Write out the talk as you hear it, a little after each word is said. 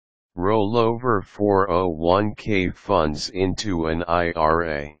Rollover 401k funds into an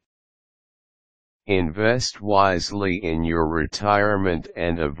IRA. Invest wisely in your retirement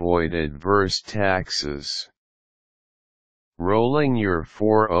and avoid adverse taxes. Rolling your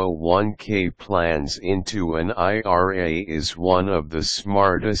 401k plans into an IRA is one of the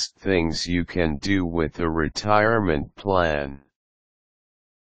smartest things you can do with a retirement plan.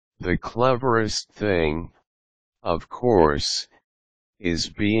 The cleverest thing, of course, is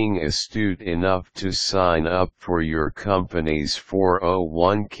being astute enough to sign up for your company's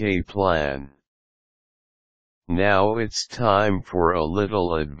 401k plan. Now it's time for a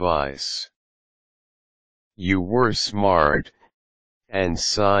little advice. You were smart and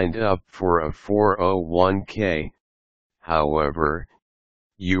signed up for a 401k, however,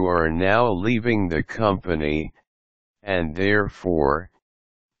 you are now leaving the company, and therefore,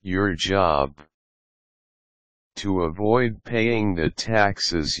 your job. To avoid paying the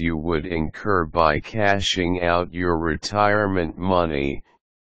taxes you would incur by cashing out your retirement money,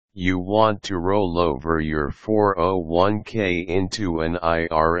 you want to roll over your 401k into an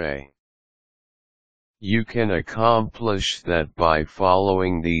IRA. You can accomplish that by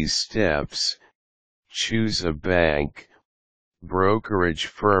following these steps. Choose a bank, brokerage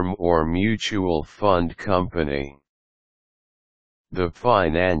firm or mutual fund company. The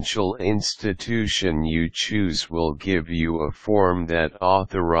financial institution you choose will give you a form that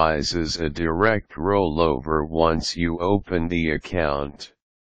authorizes a direct rollover once you open the account.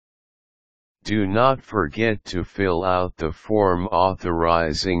 Do not forget to fill out the form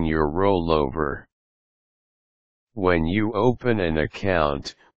authorizing your rollover. When you open an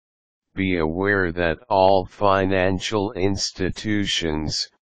account, be aware that all financial institutions,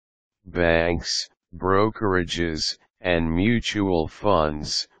 banks, brokerages, and mutual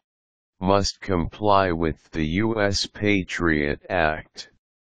funds must comply with the U.S. Patriot Act.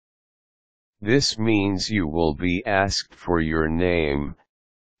 This means you will be asked for your name,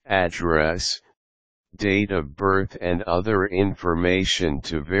 address, date of birth and other information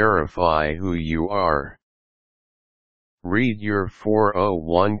to verify who you are. Read your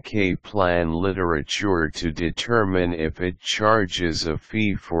 401k plan literature to determine if it charges a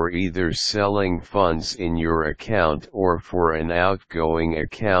fee for either selling funds in your account or for an outgoing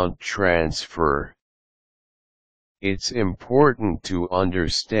account transfer. It's important to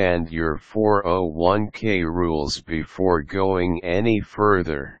understand your 401k rules before going any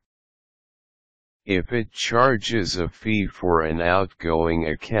further. If it charges a fee for an outgoing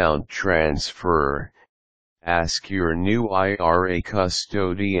account transfer, ask your new IRA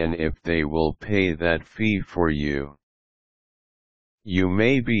custodian if they will pay that fee for you. You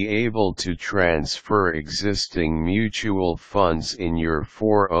may be able to transfer existing mutual funds in your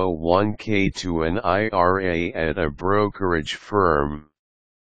 401k to an IRA at a brokerage firm.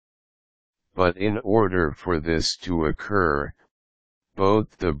 But in order for this to occur,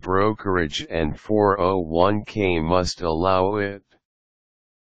 both the brokerage and 401k must allow it.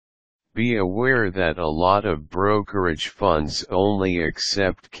 Be aware that a lot of brokerage funds only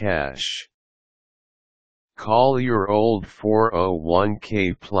accept cash. Call your old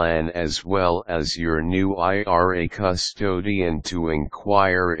 401k plan as well as your new IRA custodian to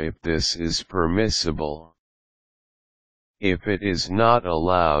inquire if this is permissible. If it is not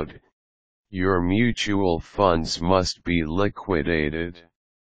allowed, your mutual funds must be liquidated.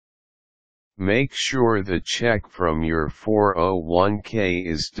 Make sure the check from your 401k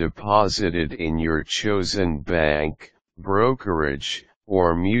is deposited in your chosen bank, brokerage,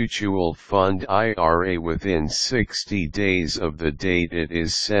 or mutual fund IRA within 60 days of the date it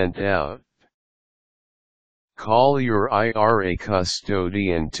is sent out. Call your IRA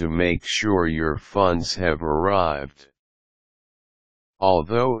custodian to make sure your funds have arrived.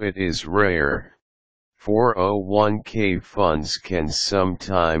 Although it is rare, 401k funds can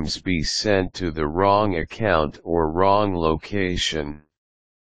sometimes be sent to the wrong account or wrong location.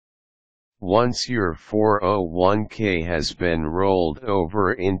 Once your 401k has been rolled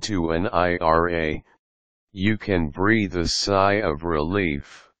over into an IRA, you can breathe a sigh of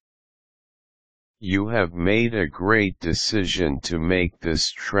relief. You have made a great decision to make this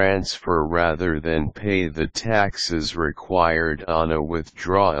transfer rather than pay the taxes required on a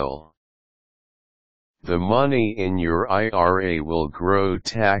withdrawal. The money in your IRA will grow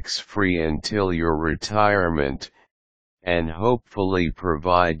tax-free until your retirement, and hopefully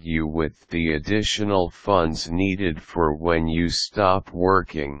provide you with the additional funds needed for when you stop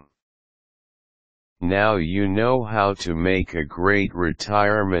working. Now you know how to make a great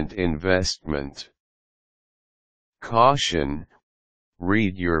retirement investment. Caution: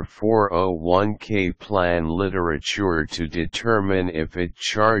 Read your 401k plan literature to determine if it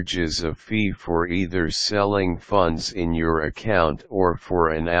charges a fee for either selling funds in your account or for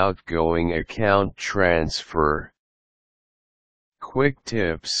an outgoing account transfer. Quick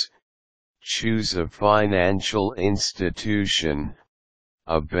tips: choose a financial institution,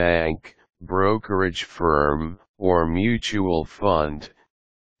 a bank, brokerage firm, or mutual fund,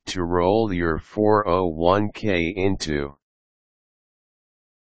 to roll your 401k into.